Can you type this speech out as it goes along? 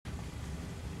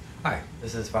Hi,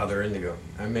 this is Father Indigo.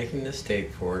 I'm making this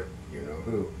tape for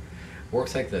you-know-who.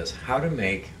 Works like this: how to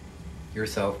make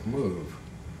yourself move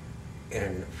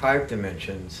in 5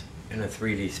 dimensions in a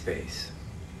 3D space.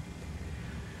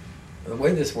 The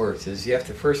way this works is you have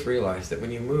to first realize that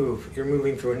when you move, you're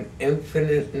moving through an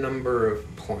infinite number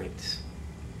of points.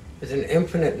 There's an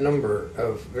infinite number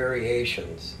of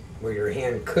variations where your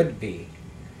hand could be.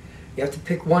 You have to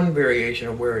pick one variation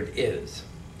of where it is.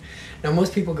 Now,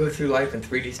 most people go through life in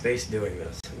 3D space doing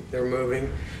this. They're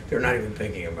moving, they're not even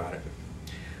thinking about it.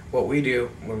 What we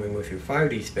do when we move through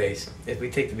 5D space is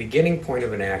we take the beginning point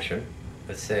of an action,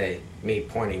 let's say me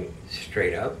pointing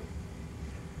straight up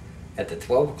at the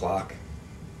 12 o'clock,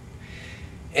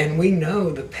 and we know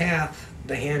the path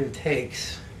the hand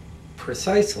takes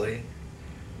precisely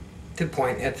to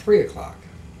point at 3 o'clock.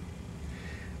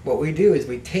 What we do is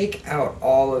we take out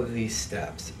all of these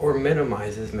steps, or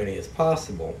minimize as many as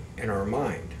possible in our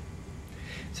mind.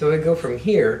 So we go from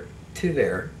here to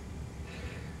there,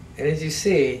 and as you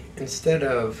see, instead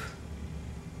of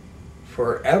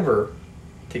forever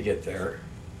to get there,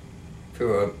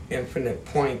 through an infinite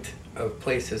point of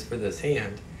places for this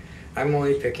hand, I'm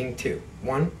only picking 2.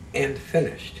 1 and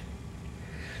finished.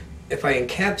 If I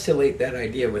encapsulate that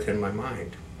idea within my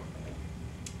mind,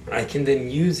 I can then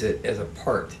use it as a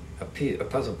part, a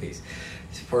puzzle piece.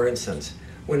 For instance,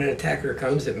 when an attacker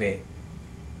comes at me,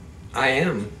 I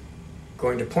am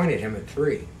going to point at him at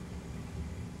 3.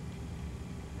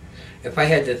 If I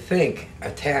had to think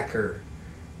attacker,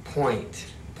 point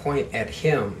at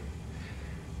him,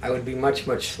 I would be much,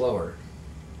 much slower.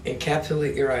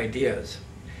 Encapsulate your ideas,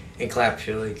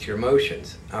 encapsulate your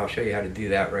emotions. I'll show you how to do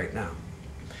that right now.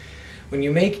 When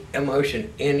you make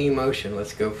emotion, any emotion,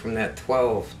 let's go from that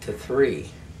 12 to 3.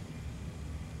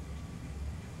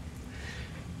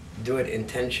 Do it in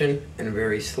tension and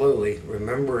very slowly,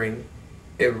 remembering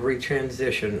every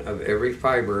transition of every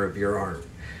fiber of your arm,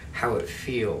 how it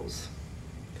feels.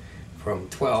 From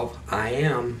 12, I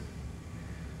am,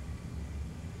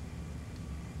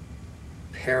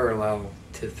 parallel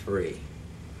to 3.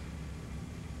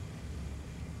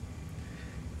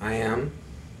 I am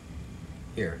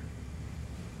here.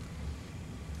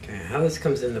 Okay, how this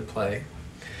comes into play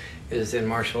is in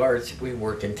martial arts, we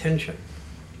work in tension.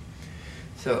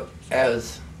 So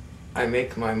as I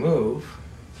make my move,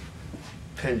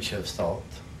 pinch of salt,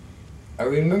 I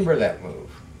remember that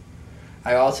move.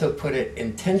 I also put it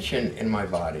in tension in my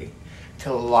body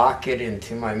to lock it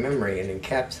into my memory and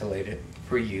encapsulate it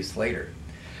for use later.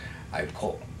 I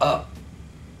pull up,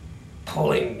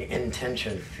 pulling in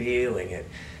tension, feeling it.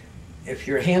 If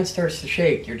your hand starts to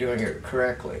shake, you're doing it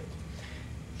correctly.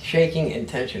 Shaking in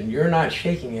tension, you're not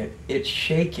shaking it, it's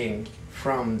shaking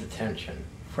from the tension,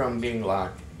 from being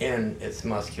locked in its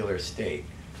muscular state.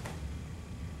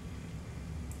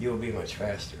 You'll be much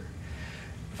faster.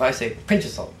 If I say pinch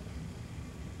of salt,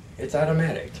 it's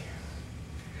automatic.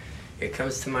 It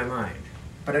comes to my mind,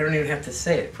 but I don't even have to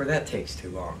say it, for that takes too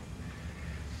long.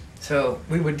 So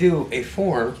we would do a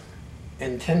form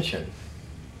in tension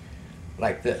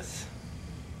like this.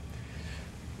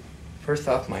 First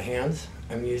off, my hands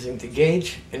I'm using to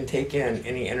gauge and take in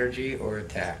any energy or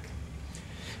attack.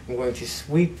 I'm going to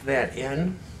sweep that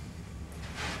in.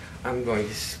 I'm going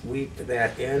to sweep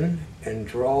that in and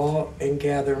draw and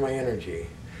gather my energy.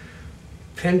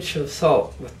 Pinch of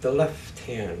salt with the left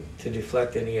hand to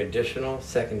deflect any additional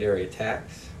secondary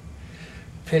attacks.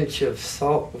 Pinch of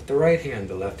salt with the right hand.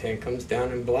 The left hand comes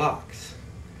down and blocks.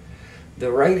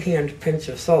 The right hand pinch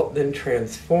of salt then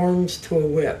transforms to a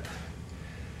whip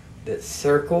that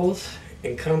circles,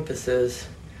 encompasses,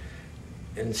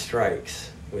 and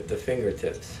strikes with the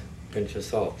fingertips. Pinch of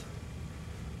salt.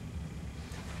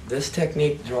 This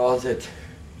technique draws it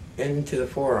into the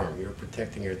forearm. You're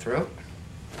protecting your throat.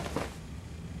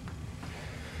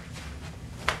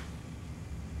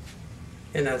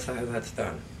 And that's how that's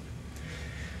done.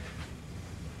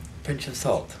 Pinch of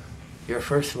salt. Your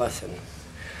first lesson.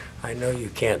 I know you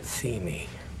can't see me,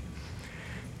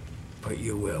 but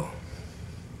you will.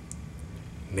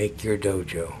 Make your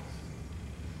dojo.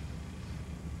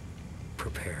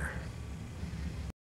 Prepare.